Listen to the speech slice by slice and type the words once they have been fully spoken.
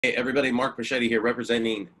Hey everybody, Mark Pachetti here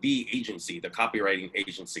representing the agency, the copywriting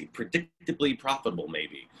agency, predictably profitable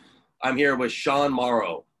maybe. I'm here with Sean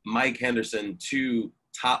Morrow, Mike Henderson, two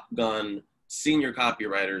Top Gun senior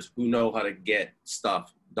copywriters who know how to get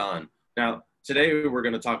stuff done. Now, today we're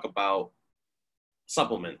going to talk about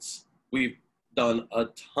supplements. We've done a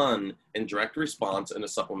ton in direct response in the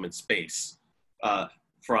supplement space,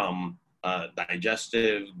 from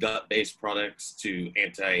digestive, gut-based products to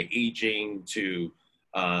anti-aging to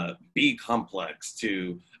B complex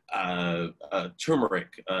to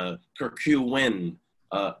turmeric, curcumin,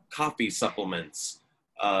 coffee supplements,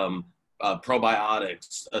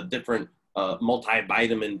 probiotics, different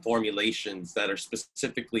multivitamin formulations that are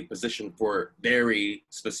specifically positioned for very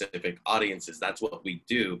specific audiences. That's what we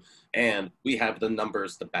do. And we have the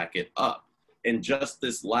numbers to back it up. In just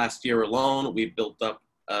this last year alone, we've built up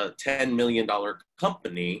a $10 million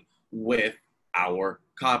company with our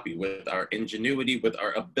copy, with our ingenuity, with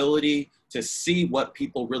our ability to see what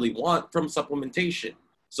people really want from supplementation.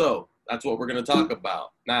 So that's what we're going to talk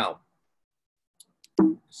about. Now,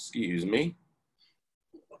 excuse me.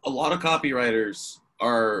 A lot of copywriters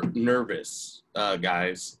are nervous,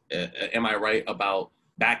 guys. Am I right about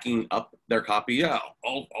backing up their copy? Yeah,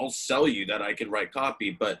 I'll sell you that I can write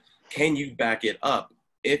copy, but can you back it up?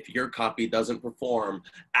 If your copy doesn't perform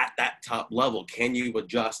at that top level, can you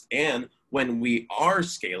adjust? And when we are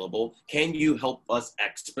scalable, can you help us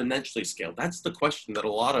exponentially scale? That's the question that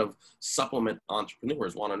a lot of supplement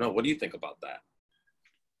entrepreneurs want to know. What do you think about that?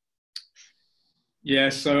 Yeah,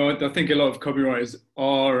 so I think a lot of copywriters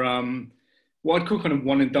are what I'd call kind of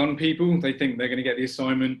one and done people. They think they're going to get the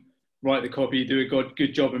assignment, write the copy, do a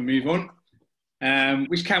good job and move on,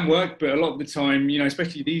 which can work. But a lot of the time,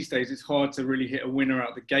 especially these days, it's hard to really hit a winner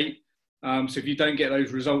out the gate. So if you don't get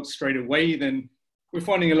those results straight away, then we're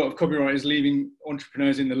finding a lot of copywriters leaving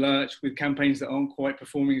entrepreneurs in the lurch with campaigns that aren't quite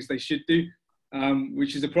performing as they should do,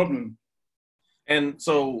 which is a problem. And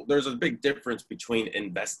so there's a big difference between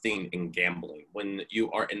investing and gambling. When you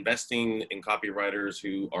are investing in copywriters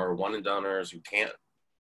who are one and doners, who can't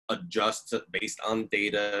adjust based on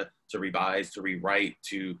data, to revise, to rewrite,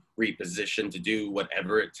 to reposition, to do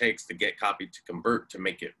whatever it takes to get copy to convert, to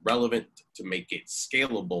make it relevant, to make it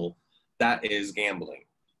scalable, that is gambling.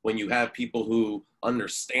 When you have people who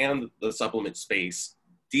understand the supplement space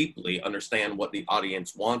deeply, understand what the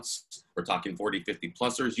audience wants, we're talking 40, 50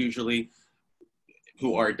 plusers usually,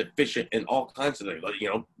 who are deficient in all kinds of things,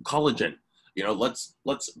 collagen,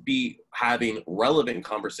 let's be having relevant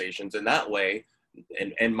conversations in that way.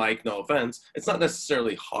 And Mike, no offense, it's not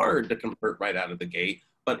necessarily hard to convert right out of the gate,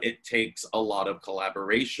 but it takes a lot of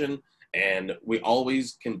collaboration. And we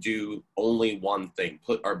always can do only one thing,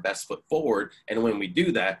 put our best foot forward. And when we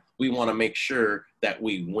do that, we want to make sure that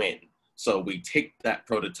we win. So we take that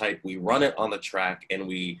prototype, we run it on the track, and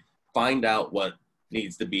we find out what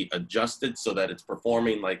needs to be adjusted so that it's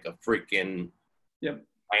performing like a freaking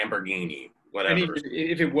Lamborghini, whatever. And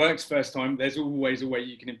if it works first time, there's always a way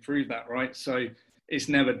you can improve that, right? So it's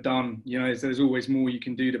never done. There's always more you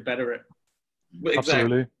can do to better it.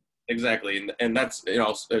 Exactly. Exactly. And that's,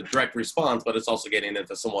 a direct response, but it's also getting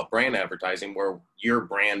into somewhat brand advertising where your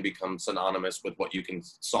brand becomes synonymous with what you can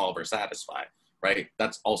solve or satisfy, right?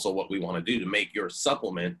 That's also what we want to do to make your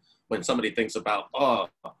supplement. When somebody thinks about, oh,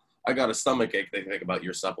 I got a stomach ache, they think about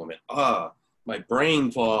your supplement. My brain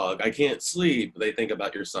fog, I can't sleep, they think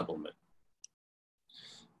about your supplement.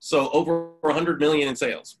 So over 100 million in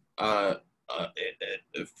sales.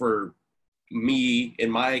 For me, in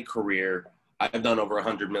my career, I've done over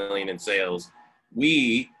 100 million in sales.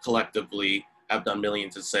 We collectively have done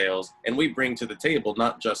millions of sales, and we bring to the table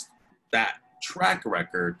not just that track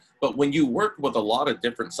record, but when you work with a lot of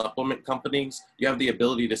different supplement companies, you have the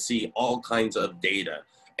ability to see all kinds of data.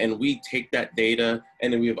 And we take that data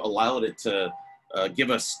and then we've allowed it to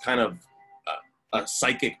give us kind of a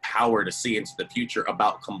psychic power to see into the future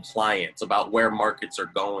about compliance, about where markets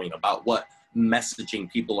are going, about what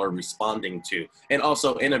messaging people are responding to, and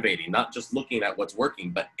also innovating, not just looking at what's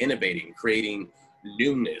working, but innovating, creating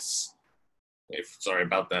newness. Sorry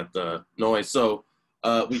about that noise. So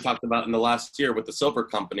we talked about in the last year with the silver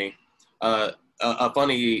company,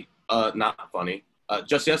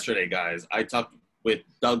 just yesterday, guys, I talked with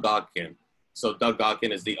Doug Godkin. So Doug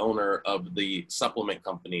Godkin is the owner of the supplement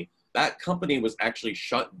company. That company was actually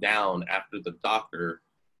shut down after the doctor,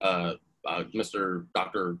 Mr.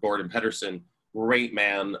 Dr. Gordon Pedersen, great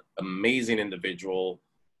man, amazing individual,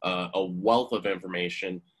 a wealth of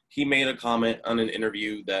information. He made a comment on an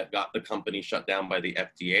interview that got the company shut down by the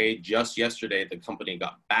FDA. Just yesterday, the company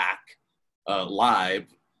got back live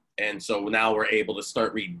And so now we're able to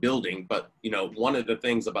start rebuilding. But, you know, one of the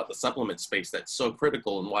things about the supplement space that's so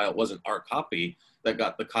critical, and why it wasn't our copy that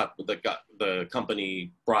got the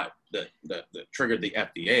company brought that triggered the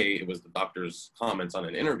FDA, it was the doctor's comments on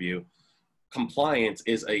an interview. Compliance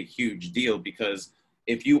is a huge deal, because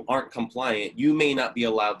if you aren't compliant, you may not be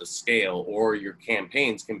allowed to scale, or your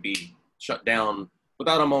campaigns can be shut down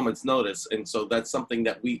without a moment's notice. And so that's something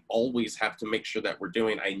that we always have to make sure that we're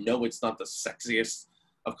doing. I know it's not the sexiest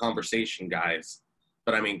of conversation, guys,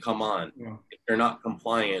 but I mean, come on. Yeah. If you're not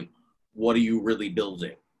compliant, what are you really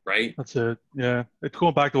building, right? That's it. Yeah, it's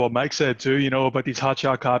going back to what Mike said too, you know, about these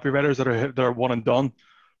hotshot copywriters that are one and done.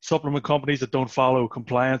 Supplement companies that don't follow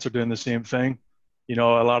compliance are doing the same thing. You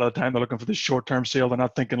know, a lot of the time they're looking for the short-term sale. They're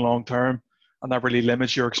not thinking long-term, and that really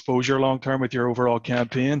limits your exposure long-term with your overall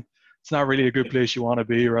campaign. It's not really a good place you want to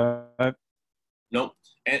be, right? Nope.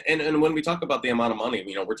 And when we talk about the amount of money,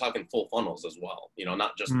 you know, we're talking full funnels as well. You know,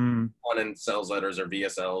 not just one-end sales letters or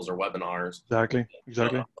VSLs or webinars.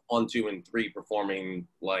 Exactly. 1, 2, and 3 performing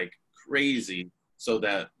like crazy, so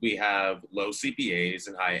that we have low CPAs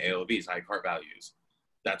and high AOVs, high cart values.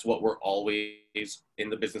 That's what we're always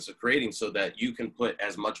in the business of creating, so that you can put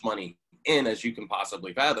as much money in as you can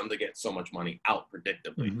possibly fathom to get so much money out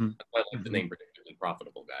predictably. That's why I like the name Predictably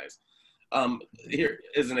Profitable, guys. Here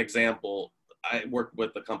is an example. I work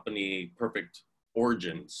with the company Perfect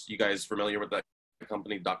Origins. You guys familiar with that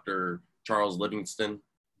company, Dr. Charles Livingston?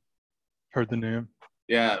 Heard the name.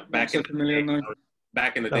 Yeah, back in the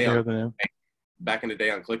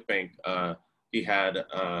day on ClickBank, he had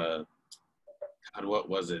God, what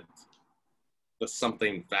was it? The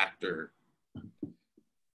something factor.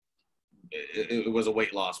 It was a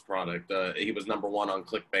weight loss product. He was number 1 on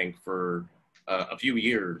ClickBank for a few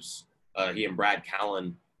years. He and Brad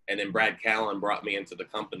Callen. And then Brad Callen brought me into the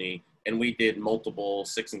company, and we did multiple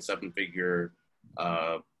 6- and 7-figure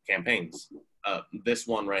campaigns. This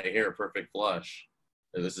one right here, Perfect Flush.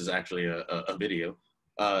 This is actually a video.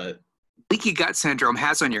 Leaky gut syndrome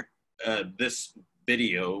has on your. This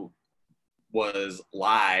video was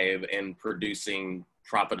live and producing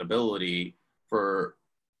profitability for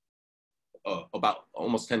about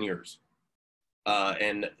almost 10 years.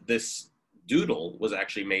 And this doodle was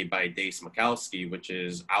actually made by Dace Mikowski, which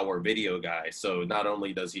is our video guy. So not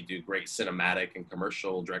only does he do great cinematic and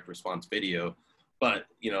commercial direct response video, but,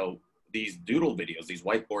 you know, these doodle videos, these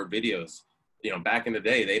whiteboard videos, you know, back in the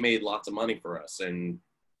day, they made lots of money for us, and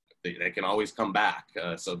they can always come back.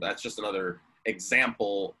 So that's just another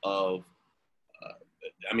example of,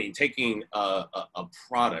 I mean, taking a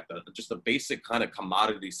product, just a basic kind of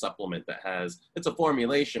commodity supplement that has, it's a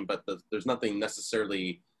formulation, but there's nothing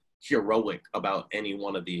necessarily heroic about any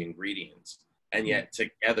one of the ingredients. And yet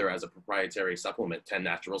together as a proprietary supplement, 10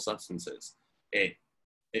 natural substances, it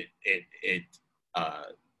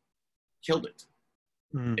killed it.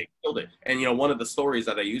 It killed it. And, you know, one of the stories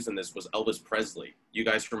that I used in this was Elvis Presley. You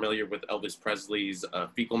guys familiar with Elvis Presley's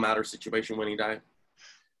fecal matter situation when he died?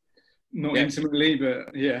 Not intimately,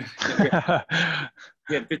 but yeah.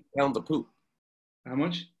 He had 50 pounds of poop. How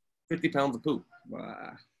much? 50 pounds of poop.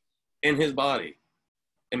 Wow. In his body.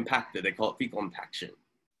 Impacted. They call it fecal impaction.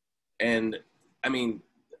 And, I mean,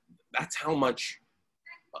 that's how much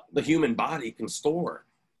the human body can store.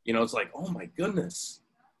 You know, it's like, oh my goodness.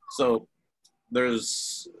 So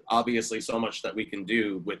there's obviously so much that we can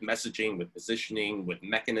do with messaging, with positioning, with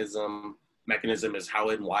mechanism. Mechanism is how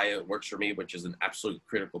and why it works for me, which is an absolute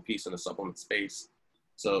critical piece in the supplement space.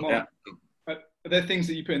 So, Mark, are there things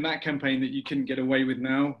that you put in that campaign that you couldn't get away with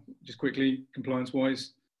now, just quickly,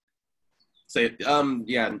 compliance-wise?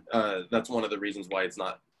 That's one of the reasons why it's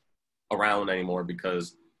not around anymore,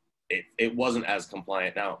 because it wasn't as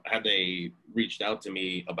compliant. Now, had they reached out to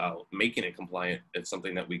me about making it compliant, it's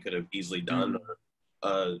something that we could have easily done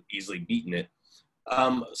or easily beaten it.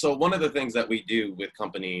 So one of the things that we do with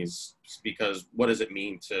companies, because what does it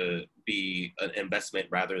mean to be an investment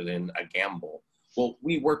rather than a gamble? Well,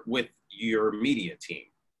 we work with your media team,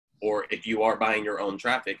 or if you are buying your own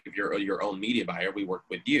traffic, if you're your own media buyer, we work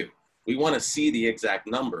with you. We want to see the exact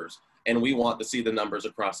numbers, and we want to see the numbers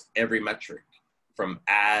across every metric, from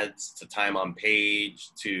ads to time on page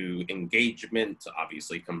to engagement to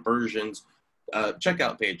obviously conversions,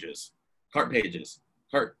 checkout pages, cart pages,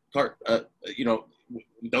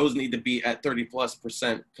 those need to be at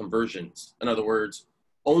 30+% conversions. In other words,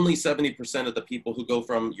 only 70% of the people who go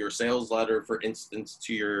from your sales letter, for instance,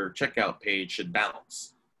 to your checkout page should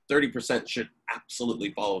bounce. 30% should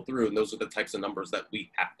absolutely follow through. And those are the types of numbers that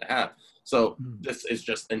we have to have. So this is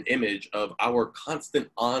just an image of our constant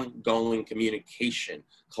ongoing communication,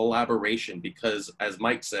 collaboration, because as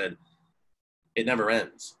Mike said, it never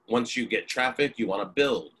ends. Once you get traffic, you want to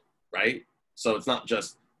build. right? So it's not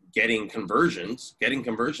just getting conversions. Getting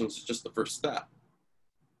conversions is just the first step.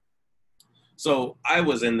 So I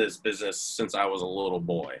was in this business since I was a little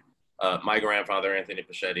boy. My grandfather, Anthony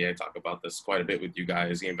Pachetti, I talk about this quite a bit with you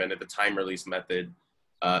guys. He invented the time release method.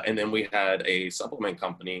 And then we had a supplement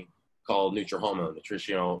company called Nutrihomo,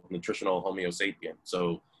 Nutritional Homo Sapien.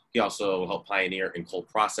 So he also helped pioneer in cold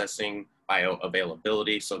processing,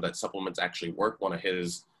 bioavailability, so that supplements actually work. One of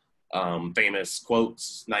his famous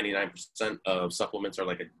quotes, 99% of supplements are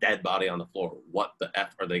like a dead body on the floor. What the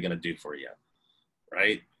F are they going to do for you,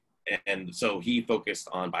 right? And so he focused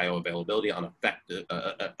on bioavailability, on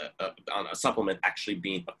on a supplement actually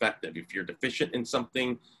being effective. If you're deficient in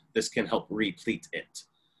something, this can help replete it.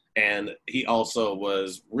 And he also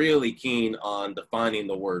was really keen on defining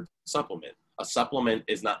the word supplement. A supplement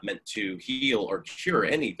is not meant to heal or cure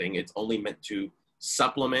anything. It's only meant to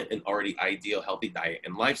supplement an already ideal healthy diet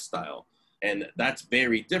and lifestyle. And that's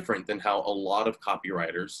very different than how a lot of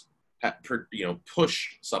copywriters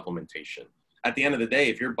push supplementation. At the end of the day,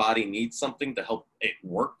 if your body needs something to help it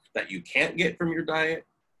work that you can't get from your diet,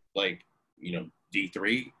 like,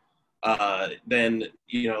 D3, then,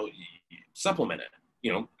 supplement it.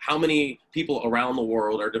 How many people around the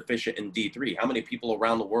world are deficient in D3? How many people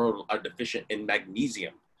around the world are deficient in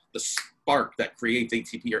magnesium, the spark that creates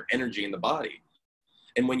ATP or energy in the body?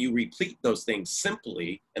 And when you replete those things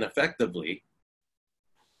simply and effectively,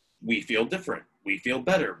 we feel different. We feel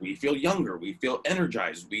better. We feel younger. We feel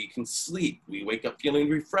energized. We can sleep. We wake up feeling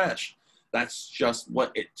refreshed. That's just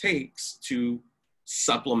what it takes to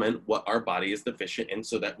supplement what our body is deficient in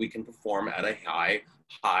so that we can perform at a high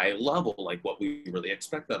level, like what we really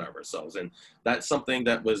expect out of ourselves. And that's something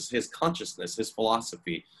that was his consciousness, his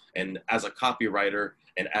philosophy. And as a copywriter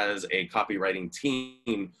and as a copywriting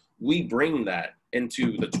team, we bring that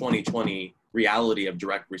into the 2020 reality of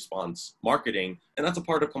direct response marketing. And that's a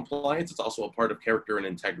part of compliance. It's also a part of character and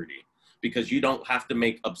integrity, because you don't have to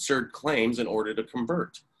make absurd claims in order to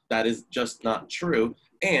convert. That is just not true.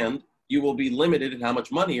 And you will be limited in how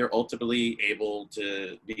much money you're ultimately able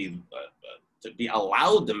to be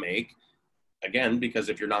allowed to make, again, because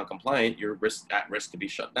if you're non-compliant, you're at risk to be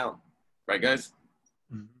shut down. Right, guys?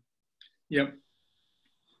 Mm-hmm. Yep.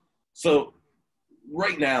 So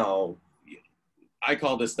right now, I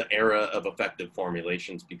call this the era of effective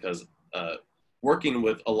formulations, because working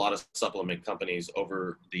with a lot of supplement companies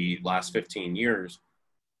over the last 15 years,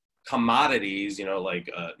 commodities,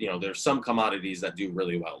 there's some commodities that do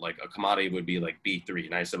really well. Like a commodity would be like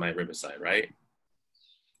B3, niacinamide riboside, right?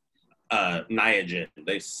 Niagen,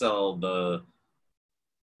 it sells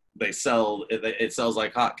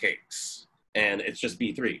like hotcakes, and it's just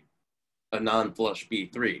B3, a non-flush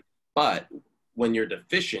B3. But when you're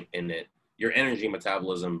deficient in it, your energy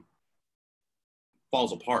metabolism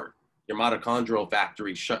falls apart. Your mitochondrial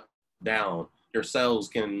factory shut down. Your cells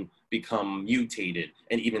can become mutated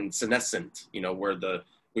and even senescent, where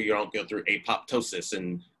you don't go through apoptosis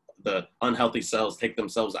and the unhealthy cells take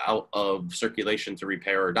themselves out of circulation to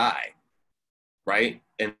repair or die, right?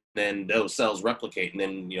 And then those cells replicate, and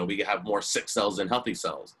then, we have more sick cells than healthy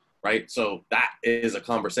cells, right? So that is a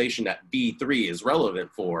conversation that B3 is relevant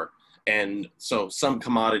for. And so some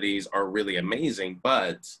commodities are really amazing,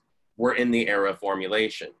 but we're in the era of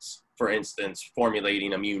formulations. For instance,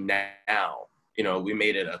 formulating Immune Now, we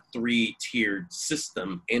made it a 3-tiered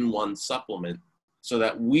system in one supplement so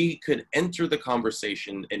that we could enter the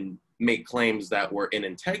conversation and make claims that were in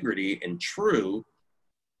integrity and true,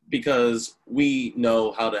 because we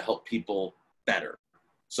know how to help people better.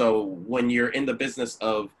 So when you're in the business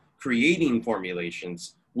of creating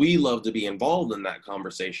formulations, we love to be involved in that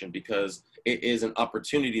conversation because it is an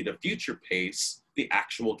opportunity to future pace the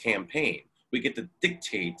actual campaign. We get to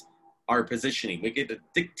dictate our positioning. We get to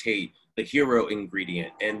dictate the hero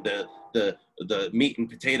ingredient and the meat and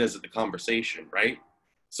potatoes of the conversation, right?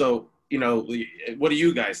 So, what do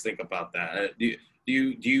you guys think about that? Do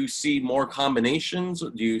you see more combinations?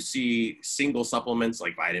 Do you see single supplements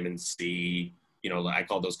like vitamin C? I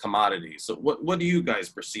call those commodities. So what do you guys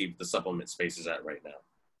perceive the supplement space is at right now?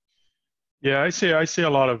 Yeah, I see a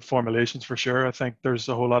lot of formulations for sure. I think there's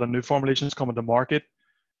a whole lot of new formulations coming to market.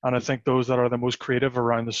 And I think those that are the most creative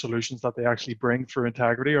around the solutions that they actually bring through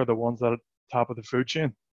integrity are the ones that are top of the food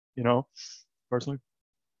chain, personally.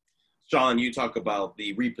 Sean, you talk about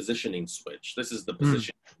the repositioning switch. This is the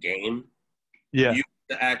position game. Yeah. You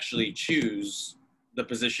have to actually choose the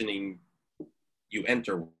positioning you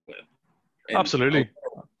enter with. And absolutely.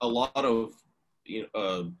 A lot of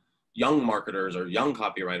young marketers or young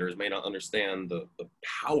copywriters may not understand the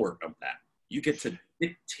power of that. You get to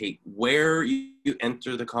dictate where you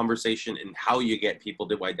enter the conversation and how you get people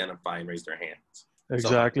to identify and raise their hands.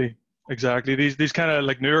 Exactly. Exactly. These kind of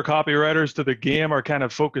like newer copywriters to the game are kind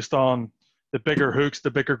of focused on the bigger hooks,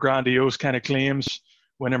 the bigger grandiose kind of claims,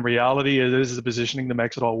 when in reality it is the positioning that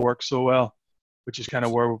makes it all work so well, which is kind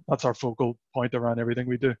of where that's our focal point around everything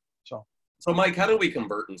we do. So Mike, how do we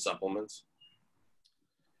convert in supplements?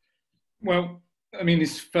 Well, I mean,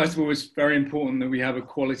 first of all, it's very important that we have a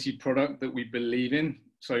quality product that we believe in.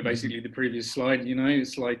 So basically the previous slide,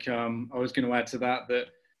 it's like, I was going to add to that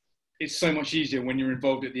it's so much easier when you're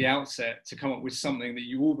involved at the outset to come up with something that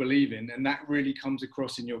you all believe in. And that really comes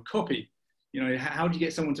across in your copy. How do you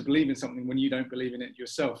get someone to believe in something when you don't believe in it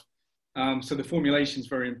yourself? So the formulation is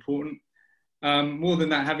very important. More than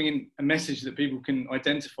that, having a message that people can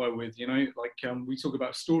identify with, we talk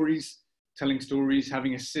about stories, telling stories,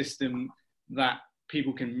 having a system that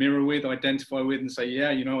people can mirror with, identify with, and say, yeah,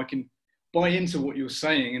 I can buy into what you're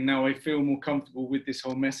saying, and now I feel more comfortable with this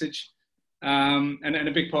whole message. And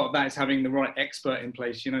a big part of that is having the right expert in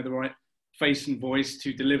place, the right face and voice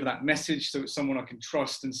to deliver that message, so it's someone I can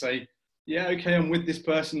trust and say, yeah, okay, I'm with this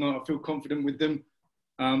person, I feel confident with them.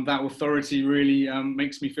 That authority really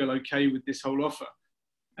makes me feel okay with this whole offer.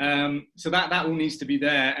 So that all needs to be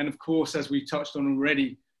there. And of course, as we've touched on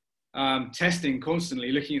already, testing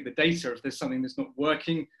constantly, looking at the data. If there's something that's not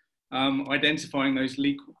working, identifying those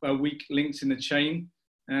weak links in the chain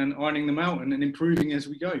and ironing them out and improving as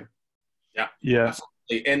we go. Yeah.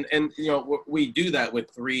 Absolutely. And we do that with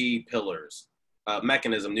 3 pillars: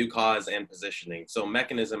 mechanism, new cause, and positioning. So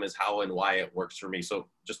mechanism is how and why it works for me. So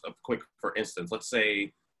just a quick, for instance, let's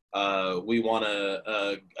say we want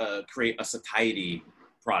to create a satiety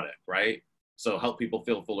product, right? So help people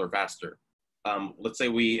feel fuller faster. Let's say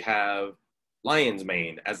we have lion's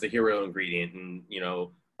mane as the hero ingredient,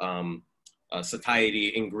 and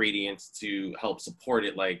satiety ingredients to help support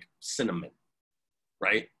it, like cinnamon,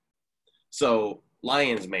 right? So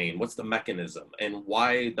lion's mane, what's the mechanism and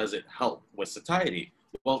why does it help with satiety?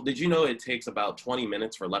 Well, did you know it takes about 20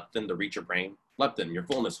 minutes for leptin to reach your brain? Leptin, your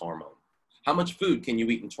fullness hormone. How much food can you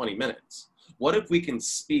eat in 20 minutes? What if we can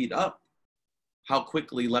speed up how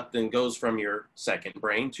quickly leptin goes from your second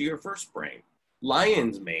brain to your first brain?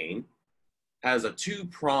 Lion's mane has a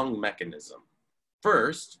 2-pronged mechanism.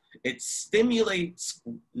 First, it stimulates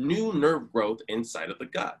new nerve growth inside of the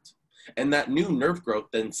gut. And that new nerve growth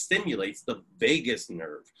then stimulates the vagus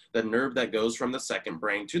nerve, the nerve that goes from the second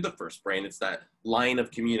brain to the first brain. It's that line of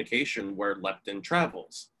communication where leptin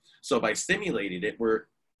travels. So by stimulating it,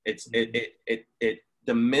 it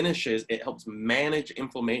diminishes, it helps manage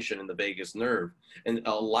inflammation in the vagus nerve and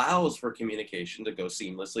allows for communication to go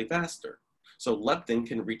seamlessly faster. So leptin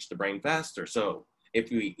can reach the brain faster. So if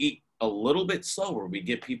we eat a little bit slower, we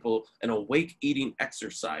give people an awake eating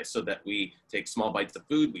exercise so that we take small bites of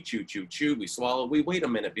food, we chew, we swallow, we wait a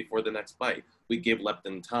minute before the next bite. We give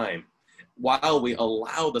leptin time while we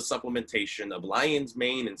allow the supplementation of lion's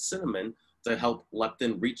mane and cinnamon to help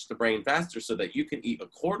leptin reach the brain faster so that you can eat a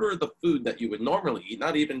quarter of the food that you would normally eat,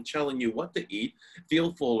 not even telling you what to eat,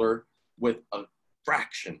 feel fuller with a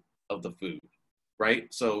fraction of the food,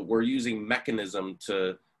 right? So we're using mechanism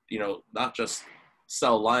to, not just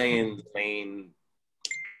sell lion's mane,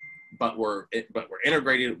 but we're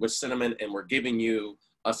integrated with cinnamon, and we're giving you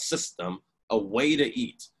a system, a way to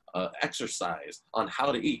eat, exercise on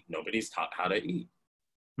how to eat. Nobody's taught how to eat,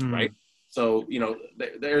 right? So,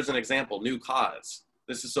 there's an example, new cause.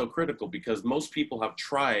 This is so critical because most people have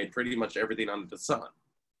tried pretty much everything under the sun.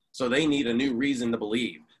 So they need a new reason to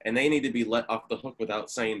believe, and they need to be let off the hook without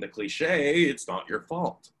saying the cliche, it's not your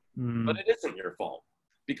fault. But it isn't your fault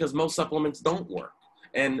because most supplements don't work.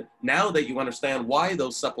 And now that you understand why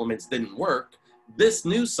those supplements didn't work, this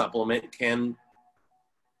new supplement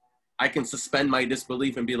I can suspend my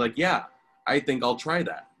disbelief and be like, yeah, I think I'll try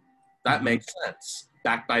that. That makes sense.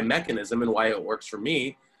 Backed by mechanism and why it works for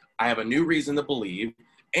me. I have a new reason to believe,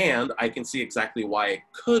 and I can see exactly why it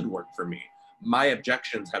could work for me. My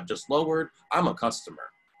objections have just lowered. I'm a customer.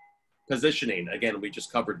 Positioning, again, we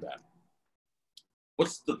just covered that.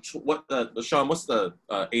 Sean, what's the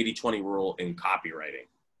 80-20 rule in copywriting?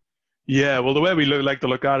 Yeah, well, the way we like to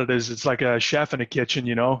look at it is it's like a chef in a kitchen,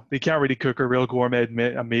 They can't really cook a real gourmet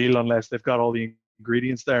meal unless they've got all the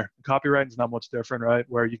ingredients there. Copywriting is not much different, right?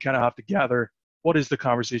 Where you kind of have to gather, what is the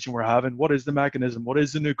conversation we're having? What is the mechanism? What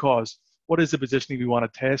is the new cause? What is the positioning we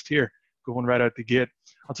want to test here? Going right out the gate.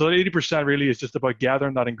 And so 80% really is just about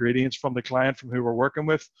gathering that ingredients from the client, from who we're working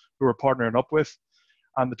with, who we're partnering up with.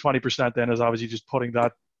 And the 20% then is obviously just putting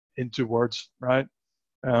that into words, right?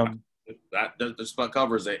 That just about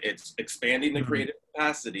covers it. It's expanding the creative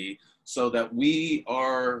capacity so that we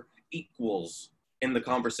are equals in the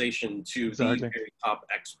conversation to the very top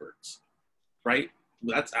experts, right?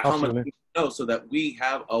 That's how much Absolutely. we know, so that we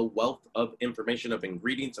have a wealth of information, of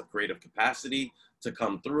ingredients, of creative capacity to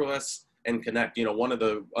come through us and connect. You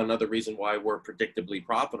know, another reason why we're predictably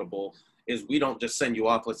profitable is we don't just send you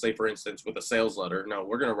off, let's say, for instance, with a sales letter. No,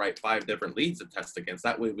 we're going to write 5 different leads to test against.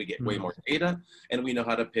 That way we get way more data, and we know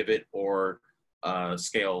how to pivot or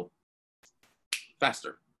scale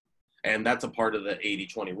faster. And that's a part of the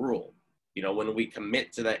 80-20 rule. You know, when we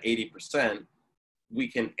commit to that 80%, we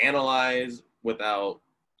can analyze without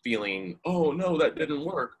feeling, oh no, that didn't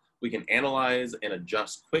work. We can analyze and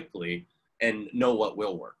adjust quickly and know what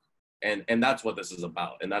will work. And that's what this is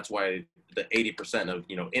about. And that's why the 80% of,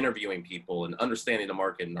 you know, interviewing people and understanding the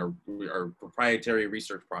market and our proprietary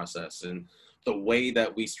research process and the way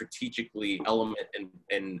that we strategically element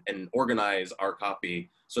and organize our copy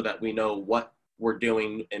so that we know what we're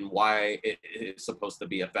doing and why it is supposed to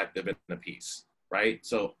be effective in a piece, right?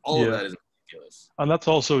 So all of that is ridiculous. And that's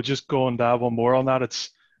also just going to add one more on that.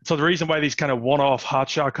 So the reason why these kind of one-off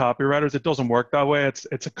hotshot copywriters, it doesn't work that way.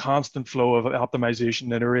 It's a constant flow of optimization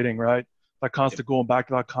and iterating, right? That constant going back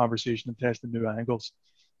to that conversation and testing new angles.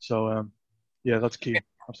 So yeah, that's key.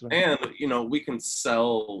 Absolutely. And, you know, we can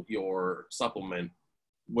sell your supplement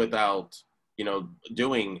without, you know,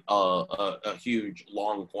 doing a huge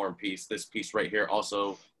long form piece. This piece right here,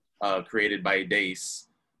 also created by Dace,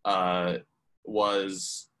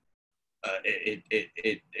 was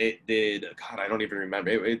it did, God, I don't even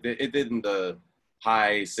remember. It did in the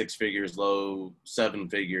high 6 figures, low 7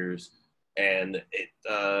 figures, and it's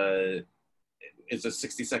a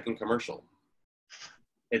 60-second commercial.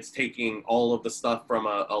 It's taking all of the stuff from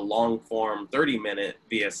a long form 30-minute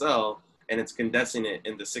VSL, and it's condensing it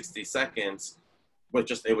into 60 seconds. But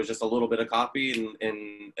it was just a little bit of copy,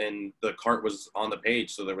 and the cart was on the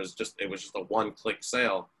page, so it was just a one-click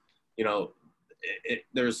sale. You know,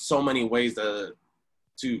 there's so many ways to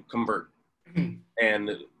convert,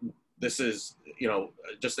 and this is, you know,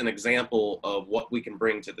 just an example of what we can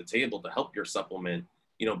bring to the table to help your supplement,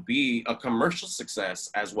 you know, be a commercial success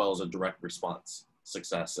as well as a direct response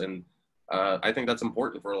success. And I think that's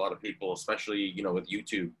important for a lot of people, especially, you know, with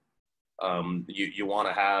YouTube. You want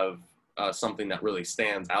to have something that really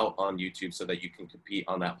stands out on YouTube so that you can compete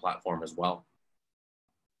on that platform as well.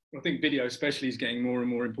 I think video especially is getting more and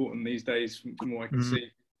more important these days from what I can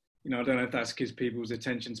see. You know, I don't know if that's because people's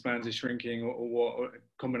attention spans are shrinking or what, or a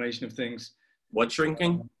combination of things. What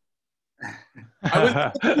shrinking?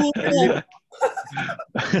 There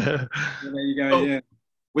you go, Oh, yeah.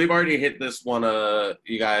 We've already hit this one,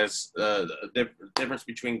 you guys, the difference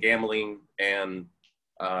between gambling and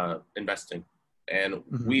investing. And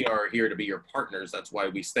we are here to be your partners. That's why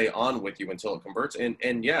we stay on with you until it converts.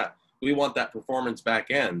 And yeah, we want that performance back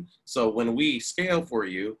end. So when we scale for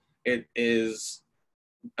you, it is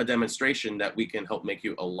a demonstration that we can help make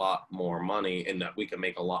you a lot more money and that we can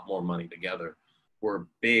make a lot more money together. We're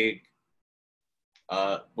big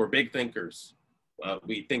thinkers.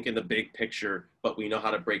 We think in the big picture, but we know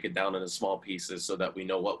how to break it down into small pieces so that we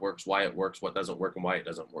know what works, why it works, what doesn't work, and why it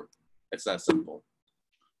doesn't work. It's that simple.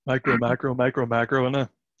 Micro, macro, and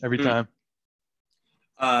every time.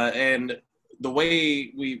 And the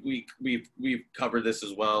way we've covered this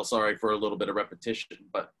as well. Sorry for a little bit of repetition,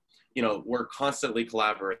 but you know, we're constantly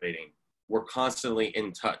collaborating. We're constantly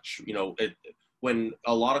in touch. You know, when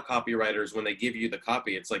a lot of copywriters, when they give you the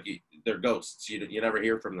copy, it's like they're ghosts. You never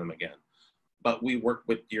hear from them again. But we work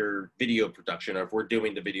with your video production, or if we're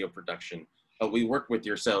doing the video production, we work with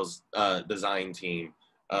your sales design team,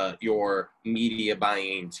 your media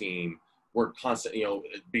buying team. We're constant, you know,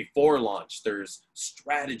 before launch, there's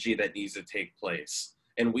strategy that needs to take place.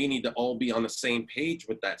 And we need to all be on the same page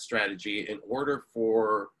with that strategy in order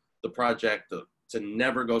for the project to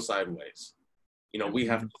never go sideways. You know, we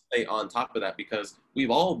have to stay on top of that because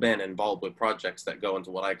we've all been involved with projects that go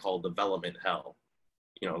into what I call development hell,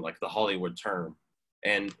 you know, like the Hollywood term.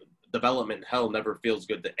 And development hell never feels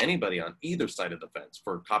good to anybody on either side of the fence,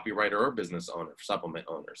 for copywriter or business owner, supplement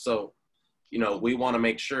owner. So, you know, we want to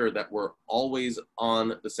make sure that we're always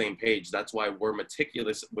on the same page. That's why we're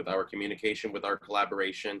meticulous with our communication, with our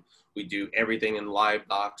collaboration. We do everything in live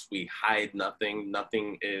docs. We hide nothing.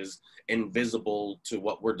 Nothing is invisible to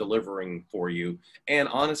what we're delivering for you. And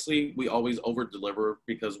honestly, we always over deliver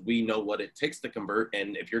because we know what it takes to convert.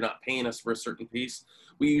 And if you're not paying us for a certain piece,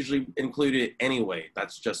 we usually include it anyway.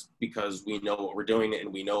 That's just because we know what we're doing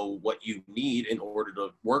and we know what you need in order to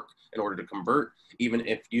work, in order to convert, even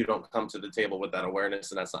if you don't come to the table with that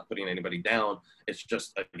awareness. And that's not putting anybody down. It's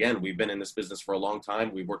just, again, we've been in this business for a long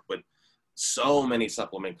time. We've worked with so many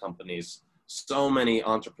supplement companies, so many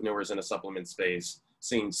entrepreneurs in the supplement space,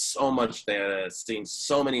 seeing so much data, seeing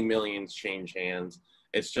so many millions change hands.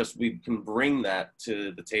 It's just we can bring that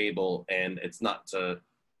to the table, and it's not to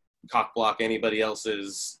cock block anybody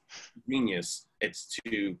else's genius. It's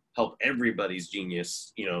to help everybody's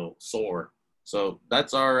genius, soar. So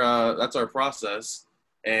that's our process,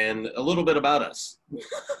 and a little bit about us.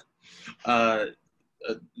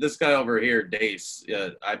 This guy over here, Dace,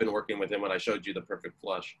 I've been working with him when I showed you the perfect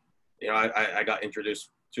flush. I got introduced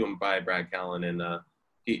to him by Brad Callen, and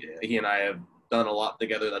he and I have done a lot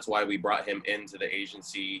together. That's why we brought him into the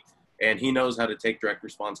agency, and he knows how to take direct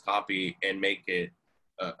response copy and make it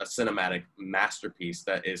a cinematic masterpiece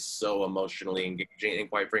that is so emotionally engaging and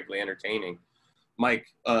quite frankly entertaining. Mike,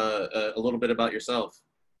 a little bit about yourself.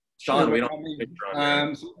 Sean, we don't have a picture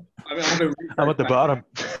on here. I'm at the bottom.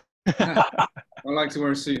 I like to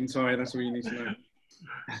wear a suit and tie. That's what you need to know.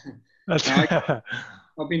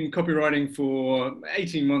 I've been copywriting for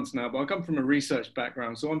 18 months now, but I come from a research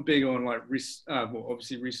background. So I'm big on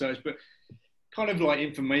obviously research, but kind of like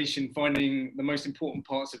information, finding the most important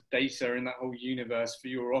parts of data in that whole universe for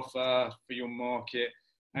your offer, for your market,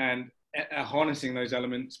 and harnessing those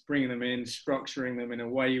elements, bringing them in, structuring them in a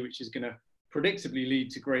way which is going to predictably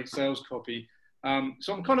lead to great sales copy.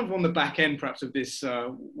 So I'm kind of on the back end, perhaps, of this,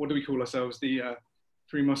 what do we call ourselves, the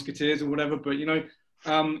Three Musketeers or whatever, but,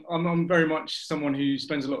 I'm very much someone who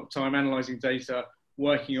spends a lot of time analyzing data,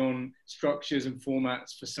 working on structures and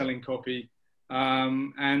formats for selling copy.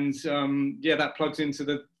 That plugs into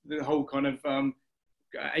the whole kind of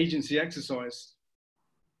agency exercise.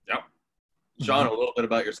 Yep. Sean, a little bit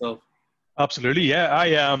about yourself. Absolutely, yeah.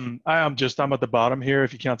 I'm at the bottom here.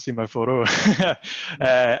 If you can't see my photo,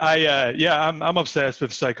 I'm obsessed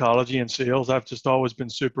with psychology and sales. I've just always been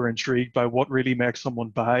super intrigued by what really makes someone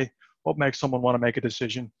buy, what makes someone want to make a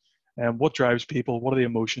decision, and what drives people. What are the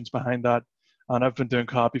emotions behind that? And I've been doing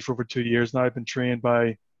copy for over 2 years now. I've been trained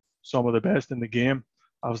by some of the best in the game.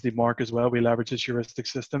 Obviously, Mark as well. We leverage his heuristic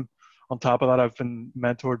system. On top of that, I've been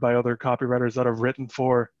mentored by other copywriters that have written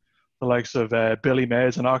for the likes of Billy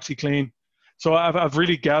Mays and OxyClean. So I've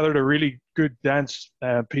really gathered a really good, dense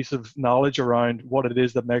piece of knowledge around what it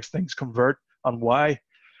is that makes things convert and why.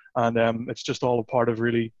 And it's just all a part of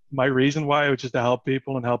really my reason why, which is to help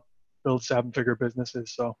people and help build 7-figure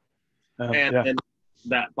businesses. So, and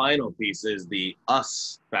that final piece is the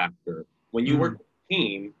us factor. When you work with a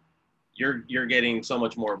team, you're getting so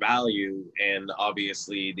much more value, and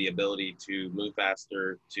obviously the ability to move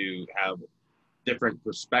faster, to have different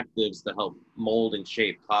perspectives to help mold and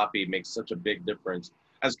shape copy makes such a big difference.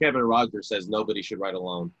 As Kevin Rogers says, nobody should write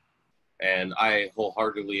alone. And I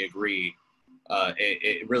wholeheartedly agree.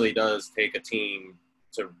 It really does take a team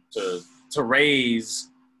to raise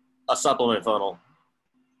a supplement funnel.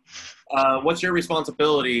 What's your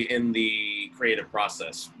responsibility in the creative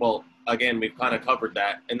process? Well, again, we've kind of covered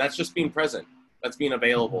that, and that's just being present. That's being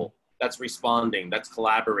available. That's responding. That's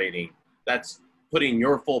collaborating. That's putting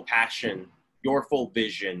your full passion, your full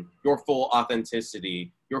vision, your full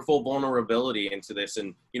authenticity, your full vulnerability into this.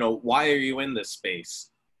 And, why are you in this space?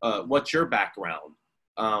 What's your background?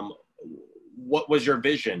 What was your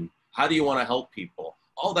vision? How do you want to help people?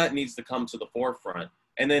 All that needs to come to the forefront.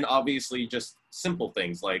 And then obviously just simple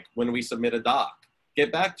things like when we submit a doc,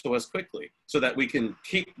 get back to us quickly so that we can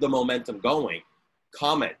keep the momentum going.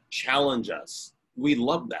 Comment, challenge us. We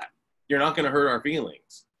love that. You're not going to hurt our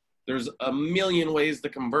feelings. There's a million ways to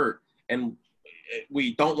convert, and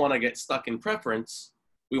we don't want to get stuck in preference.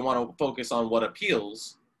 We want to focus on what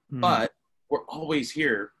appeals, but we're always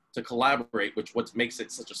here to collaborate, which what makes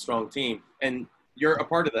it such a strong team. And you're a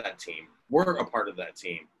part of that team. We're a part of that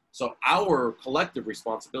team. So our collective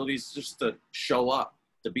responsibility is just to show up,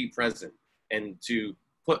 to be present, and to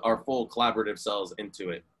put our full collaborative selves into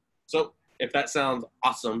it. So if that sounds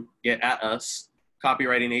awesome, get at us,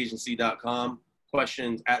 copywritingagency.com,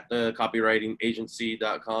 questions at the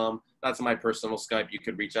copywritingagency.com. That's my personal Skype. You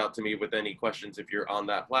could reach out to me with any questions if you're on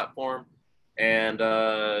that platform. And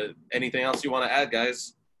anything else you want to add,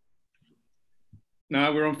 guys?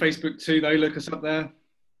 No, we're on Facebook too, though. Look us up there.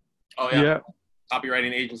 Oh, yeah.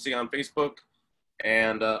 Copywriting Agency on Facebook,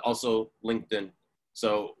 and also LinkedIn.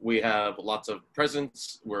 So we have lots of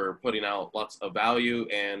presence. We're putting out lots of value,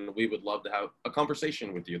 and we would love to have a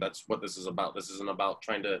conversation with you. That's what this is about. This isn't about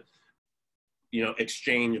trying to,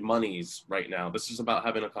 exchange monies right now. This is about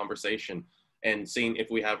having a conversation and seeing if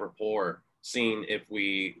we have rapport, seeing if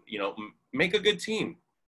we, make a good team.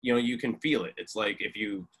 You can feel it. It's like if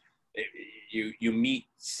you meet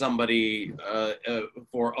somebody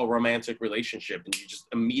for a romantic relationship and you just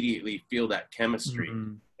immediately feel that chemistry.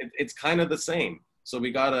 It's kind of the same. So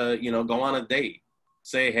we gotta, go on a date,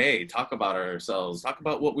 say, hey, talk about ourselves, talk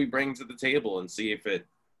about what we bring to the table and see if it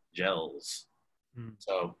gels.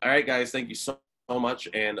 So, all right, guys, thank you so so much,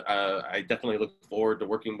 and I definitely look forward to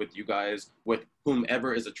working with you guys, with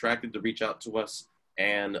whomever is attracted to reach out to us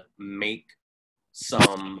and make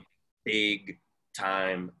some big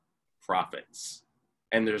time profits.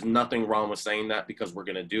 And there's nothing wrong with saying that, because we're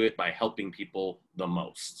going to do it by helping people the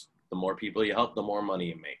most. The more people you help, the more money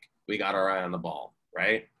you make. We got our eye on the ball,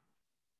 right?